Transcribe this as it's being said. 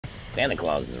Santa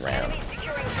Claus is around.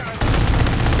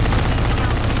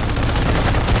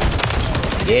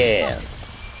 Yeah.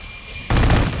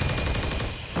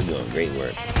 We're doing great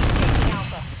work.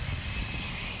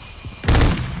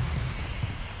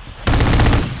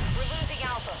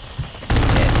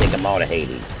 Yeah, take them all to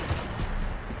Hades.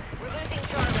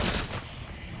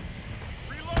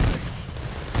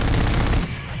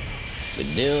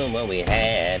 We're doing what we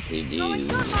had to do.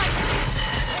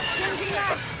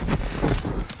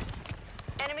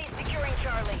 Enemies securing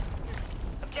Charlie.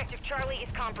 Objective Charlie is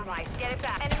compromised. Get it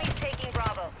back. Enemies taking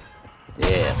Bravo.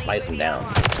 Yeah, slice them down.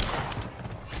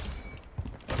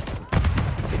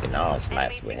 We can all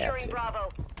slice if we have to.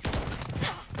 Bravo.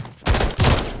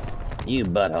 You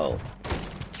butthole.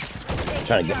 I'm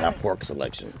trying to get my pork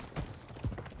selection.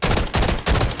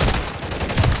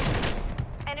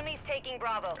 Enemies taking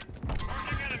Bravo.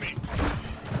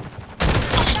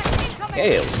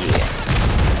 Hell yeah.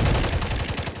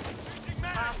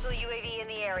 Hostile UAV in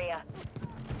the area.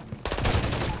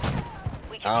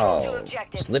 We control two Oh,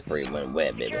 objectives. slippery when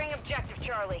wet, baby. Securing objective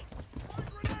Charlie.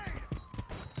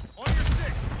 We're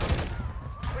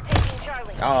taking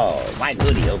Charlie. Oh, white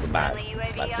hoodie over by Friendly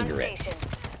UAV my on cigarette. station.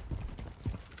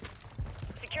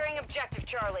 Securing objective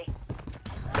Charlie.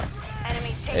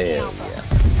 Enemies taking Hell Alpha.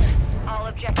 yeah. All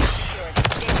objectives secured.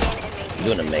 Stay in and maintain.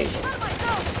 Doing amazing.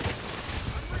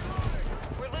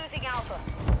 We're losing Alpha.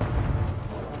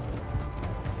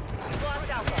 Lost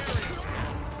Alpha.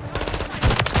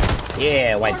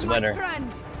 Yeah, white sweater.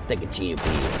 Take a chill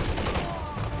pill.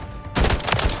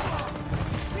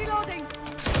 Reloading.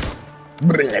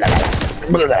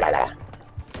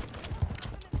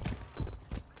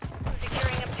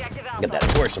 Securing objective Alpha. Get that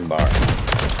portion bar.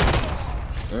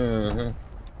 Mm-hmm.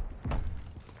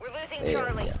 We're losing Hell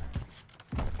Charlie. yeah.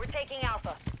 We're taking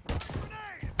Alpha.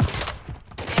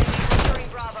 Enemy securing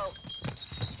Bravo.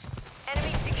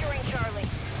 Enemy securing Charlie.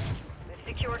 We've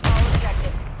secured all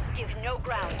objectives. Give no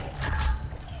ground.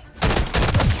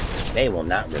 They will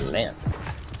not relent.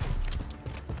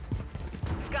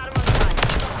 We've got him on the run.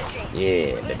 Stop the chase.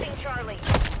 Yeah, We're baby. losing Charlie.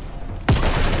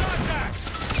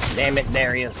 Damn it,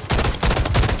 Darius.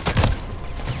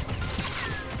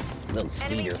 Little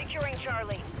Enemy speeder. securing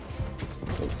Charlie.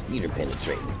 Little speeder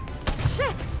penetrating.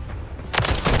 Shit.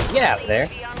 Get out there.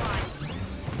 UAV online.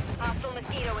 Hostile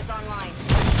Mosquito is online.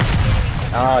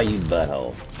 Oh, you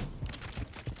butthole.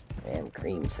 Damn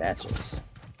cream satchels.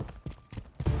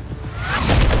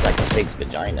 That's like a pig's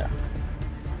vagina.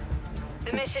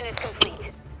 The mission is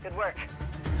complete. Good work.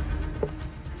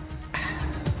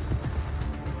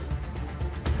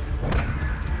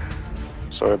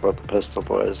 Sorry about the pistol,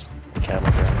 boys.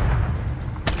 Camera grenade.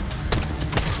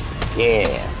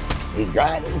 Yeah. He's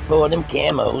grinding for them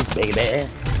camos, baby.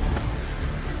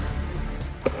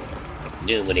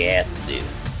 Doing what he has to do.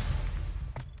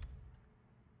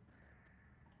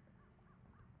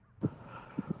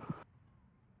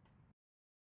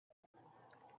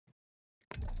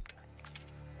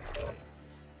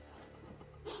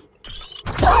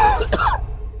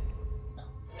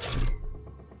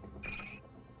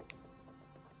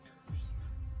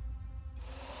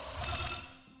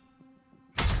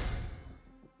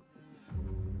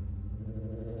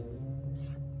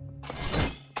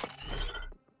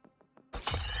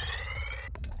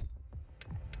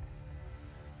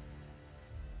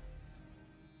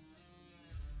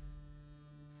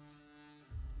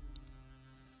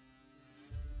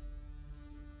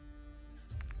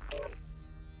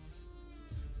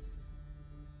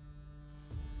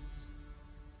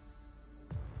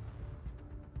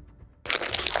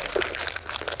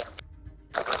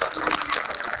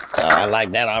 I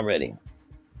like that already.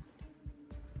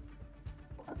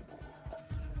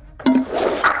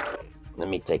 Let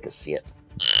me take a sip.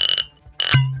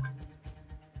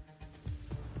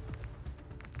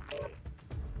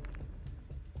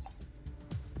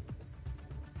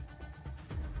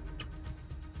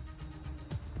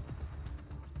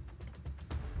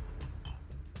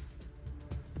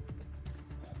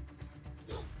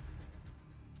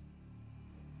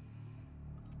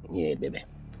 Yeah, baby.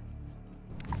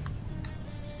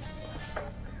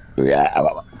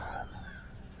 Yeah.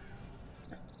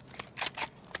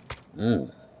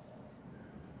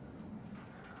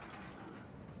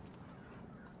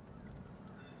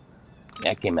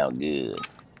 That came out good.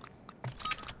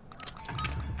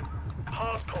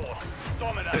 Hardcore.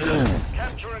 Dominate.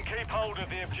 Capture and keep hold of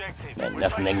the objective. There's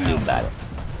nothing they can do about it.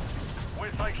 We're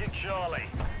taking Charlie.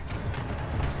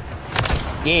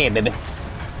 Yeah, baby.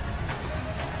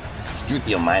 Strip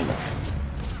your mindless.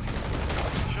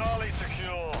 Charlie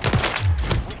secure.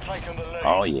 We've taken the lead.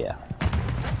 Oh, yeah.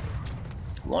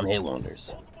 One hit wonders.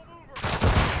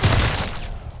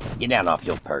 Get down off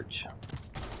your perch.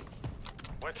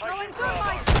 We're Throwing taking Bravo.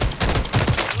 thermite.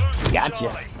 We're losing Gotcha.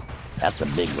 Charlie. That's a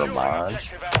big Securing revenge.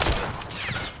 objective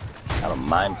Alpha. I don't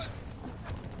mind.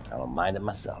 I don't mind it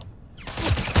myself.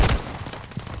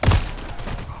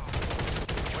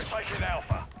 We're taking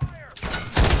Alpha.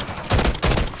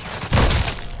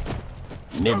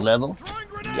 Mid-level.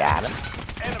 Got him.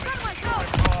 Enemy Thermite, securing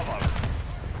go. Bravo.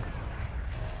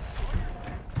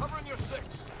 Covering your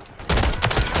six.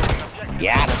 Securing objective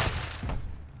Got him.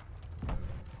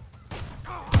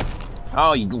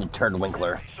 Oh, you little turd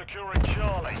winkler. Securing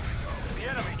Charlie. The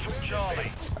enemy took Charlie.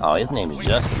 Oh, his name is We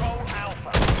Justin. control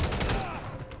Alpha.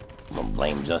 I'm gonna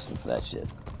blame Justin for that shit.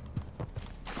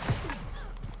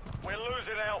 We're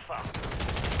losing Alpha.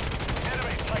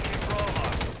 Enemy taking Bravo.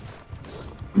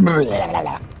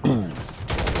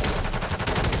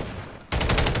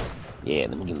 Yeah,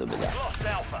 let me get a little bit of that. Lost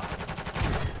Alpha.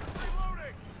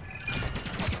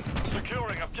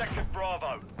 Securing objective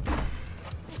Bravo.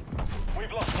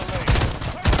 We've lost the lead.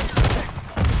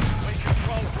 We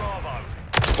control Bravo.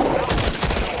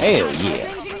 Hell yeah.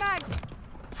 Changing mags.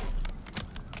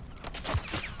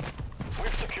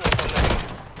 We've secured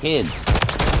the Kids,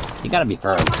 you gotta be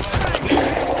firm. I'm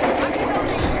reloading.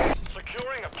 lead.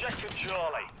 Securing objective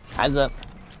Charlie. Eyes up.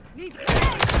 Need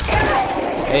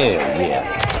Hell yeah.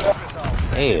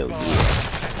 Hell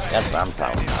yeah. That's what I'm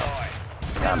talking about.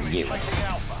 Time to Taking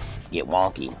Alpha. get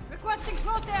wonky. requesting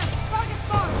close air. Target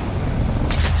marked.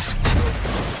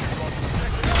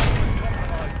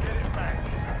 Get it back.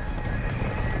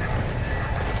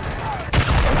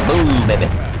 Boom, baby.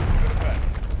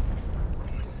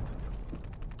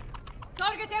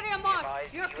 Target area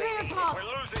marked. You're clear, Pop. We're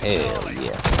losing Hell Charlie.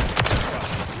 yeah.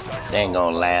 They ain't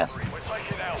gonna last. We're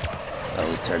taking Alpha.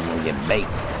 Those turds gonna get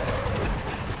baked.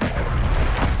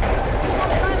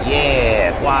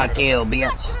 Yeah, quad kill, bitch.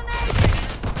 Flash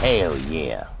grenade. Hell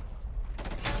yeah.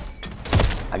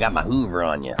 I got my Hoover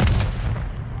on you.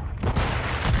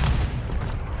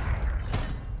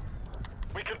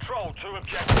 We control 2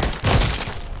 objectives.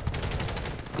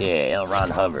 Yeah, L. Ron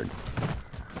Hubbard.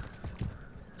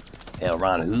 L.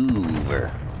 Ron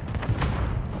Hoover.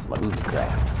 That's my Hoover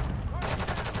craft.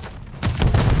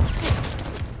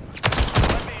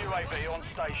 Friendly UAV on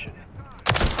station.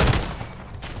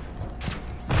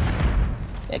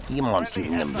 Yeah, keep on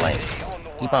shooting them blanks.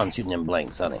 Keep on shooting them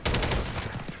blanks, honey.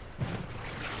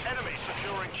 Enemy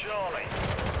securing Charlie.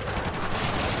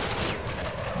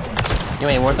 You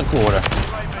ain't worth a quarter.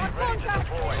 UAV ready to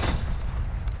deploy.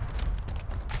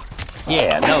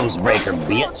 Yeah, nose breaker,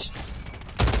 bitch.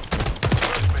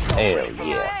 Hell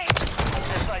yeah.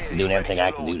 I'm doing everything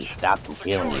I can do to stop them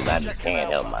killing you, but I just can't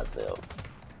help myself.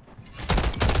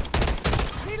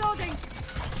 Reloading.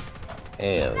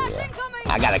 Hell Flash yeah. incoming.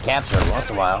 I gotta capture them once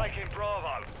in a while. Taking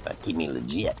Bravo. But keep me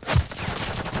legit.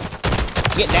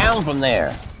 Get down from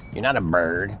there. You're not a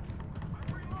bird.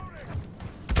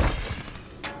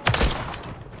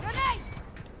 Grenade.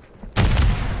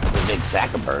 You're a big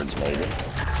sack of birds, maybe.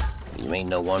 You ain't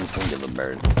no one singular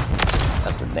bird.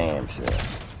 That's for damn sure.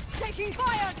 Taking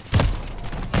fire.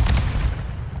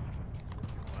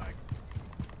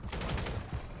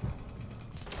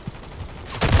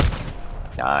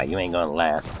 Nah, you ain't gonna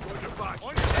last.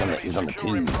 He's on the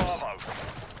Securing tubes. Bravo.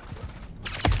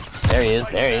 There he is,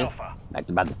 there he is. Back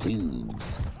to about the tubes.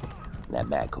 In that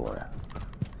back corner.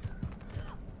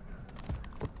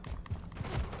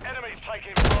 Enemies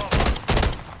taking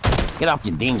Bravo. Get off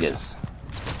your dingus.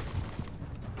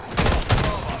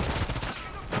 Bravo.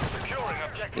 Securing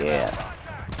objective Yeah. Alpha.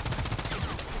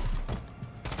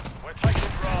 We're taking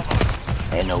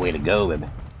Bravo. Ain't no way to go, baby.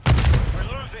 We're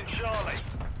losing Charlie.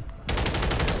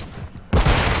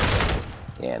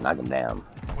 Yeah, knock him down.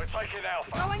 We're taking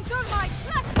Alpha. Throwing thermite.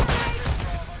 Flash grenade.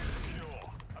 Bravo secure.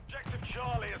 Objective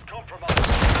Charlie is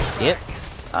compromised. Yep,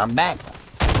 I'm back.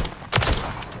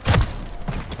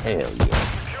 Hell yeah.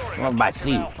 Securing I'm on by objective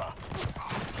sea. Alpha.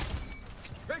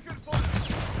 Taking fire.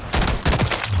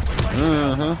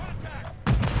 Mm-hmm.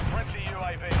 Friendly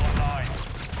UAV online.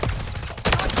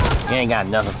 You ain't got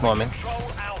nothing for me.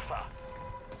 Control Alpha.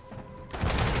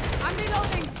 I'm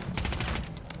reloading.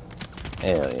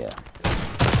 Hell yeah.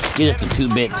 You're just a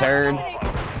 2-bit turd We're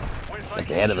at taking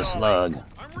the head of a Charlie. slug.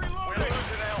 I'm We're reloading.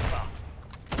 losing Alpha.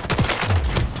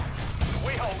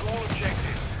 We hold all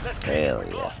objectives. Let's keep Hell it.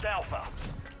 We've yeah. lost Alpha.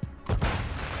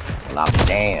 Well, I'll be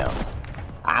damned.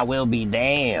 I will be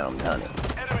damned, honey.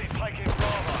 Enemies taking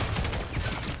Bravo.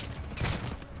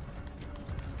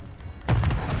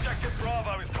 Objective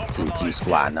Bravo is compromised. Two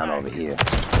squatting on over here.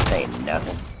 It ain't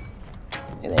nothing.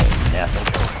 It ain't nothing.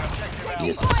 Objective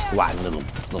You Alpha. just a squatting little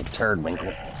turd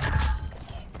winkle.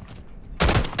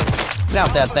 Get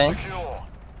out that thing. Secure.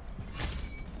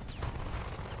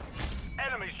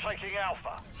 taking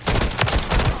Alpha.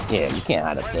 Yeah, you can't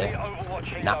hide up Friendly there. Overwatch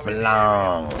helo Not for in the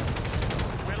long. area.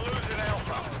 We're losing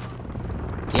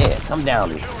Alpha. Yeah, come down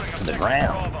to Securing the objective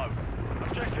ground. Bravo.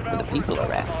 Objective Where the Alpha people is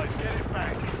are at. compromised. Get it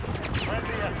back.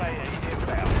 Friendly SAE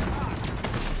inbound.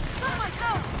 Thermite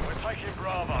out! We're taking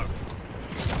Bravo.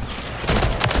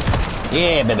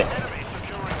 Yeah, baby. Enemy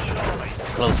securing Charlie.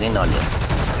 Close in on you.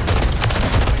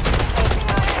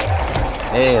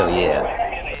 Hell yeah. In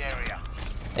the area.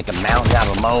 Like a mountain out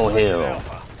of a molehill.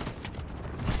 Alpha.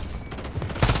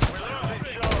 We're losing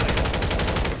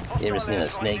Charlie. You ever seen a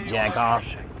Hostile snake airstrike jack near off?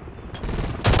 location.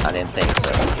 I didn't think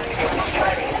so.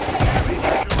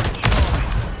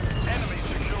 Enemy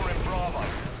securing Bravo.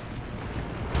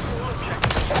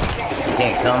 You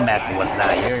can't come back for what's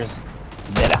not yours.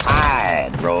 You better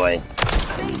hide, Roy. You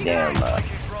Changing damn mags.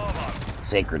 Taking Bravo.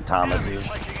 sacred Enemy Thomases.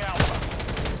 taking Alpha.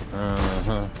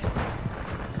 Mm-hmm.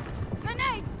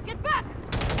 Grenade! Get back!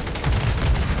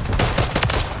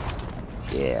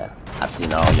 Yeah, I've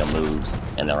seen all your moves,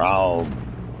 and they're all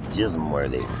jism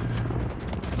worthy.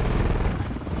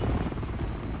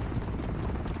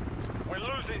 We're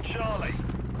losing Charlie.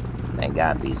 Thank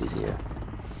God Beezy's here.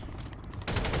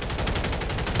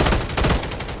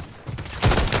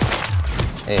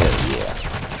 Hell yeah.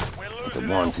 We're The losing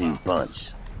 1-2 Alpha. punch.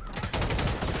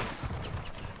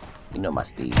 You know my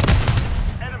Steve.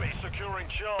 Enemy securing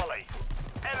Charlie.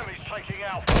 Enemy's taking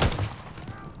Alpha.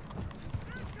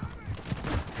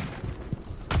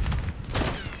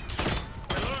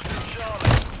 We're losing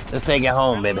Charlie. Let's take it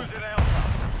home, We're baby. losing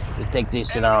Alpha. Let's take this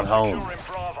shit Enemy on home. securing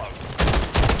Bravo.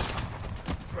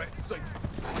 Threat safe.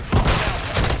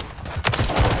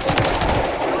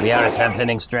 We are a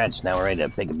 7th-inning stretch. Now we're ready to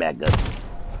pick it back up.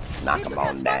 Knock them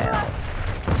on down.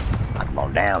 Knock them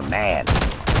on down, man.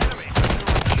 Enemy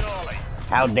securing Charlie.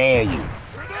 How dare you? Enemy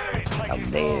How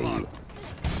taking dare Bravo. you?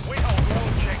 We hold all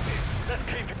objectives. Let's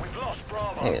keep it. We've lost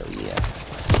Bravo. Hell yeah.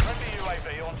 Friendly UAV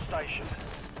on station.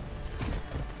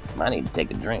 I need to take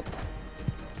a drink.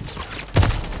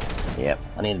 Yep,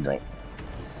 I need a drink.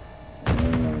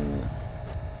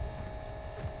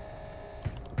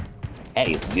 That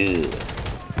is good.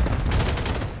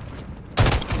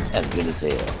 That's good as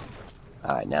hell.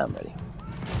 Alright, now I'm ready.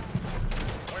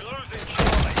 We're losing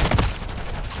Charlie.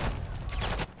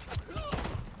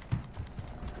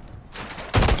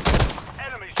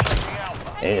 Enemy's taking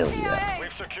Alpha. Hell Enemy yeah. CIA.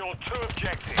 We've secured 2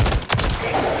 objectives.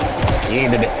 Yeah,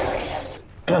 baby.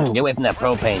 Get away from that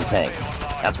propane tank.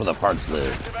 That's where the parts live.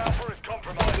 Objective Alpha is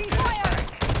compromised. Taking Get it fire. back.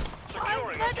 I'm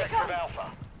Securing medical. objective Alpha.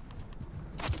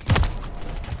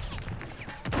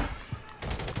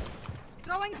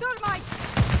 Throwing thermite!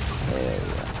 Hell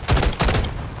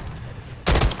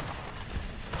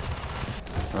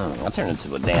yeah. I turned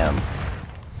into a damn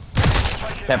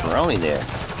Taking pepperoni there.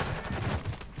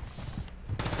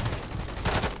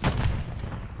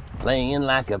 Playing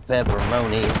like a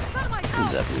pepperoni. Thermite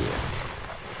Who's out! up here? Alpha.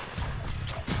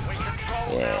 We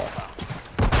control Yeah. Alpha.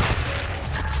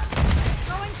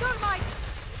 Throwing thermite!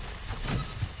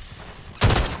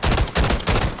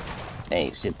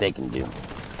 Hey, shit they can do.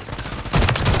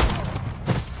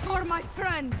 For my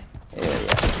friend! Hell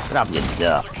yeah. Get off your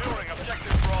duff. Securing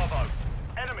objective Bravo.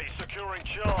 Enemy securing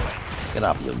Charlie. Get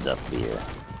off your duff beer.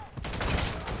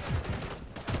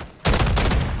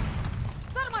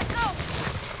 Thermite out!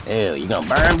 Hell, you gonna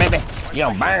burn, baby? You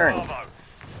gonna burn. Bravo.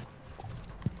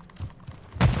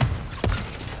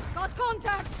 Got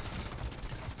contact!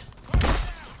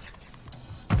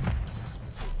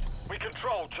 We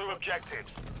control 2 objectives.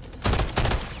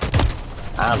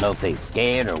 I don't know if they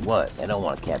scared or what. They don't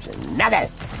want to capture nothing.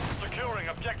 Securing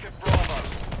objective Bravo.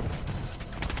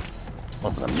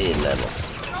 Went for the mid-level.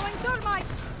 Throwing thermite!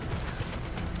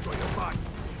 Got your back.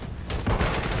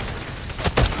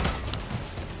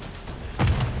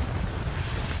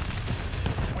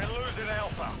 We're losing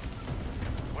Alpha.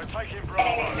 We're taking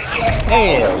Bravo.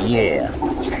 Hell yeah.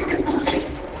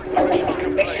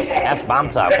 That's what I'm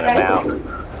talking about.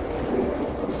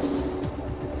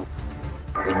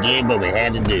 We did what we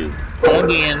had to do.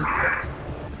 Again.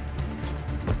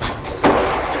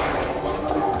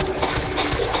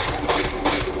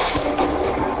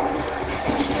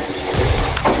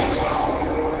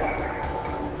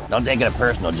 Don't take it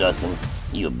personal, Justin.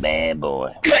 You a bad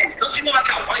boy. Hey, don't you know I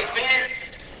got white fans?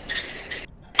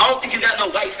 I don't think you got no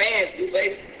white fans,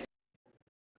 Blueface.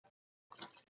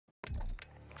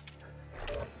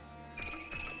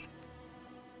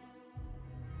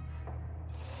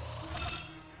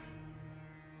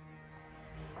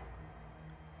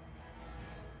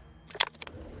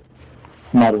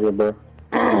 I'm out of here, bro.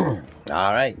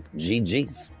 All right,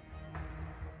 GG's.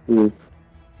 Peace.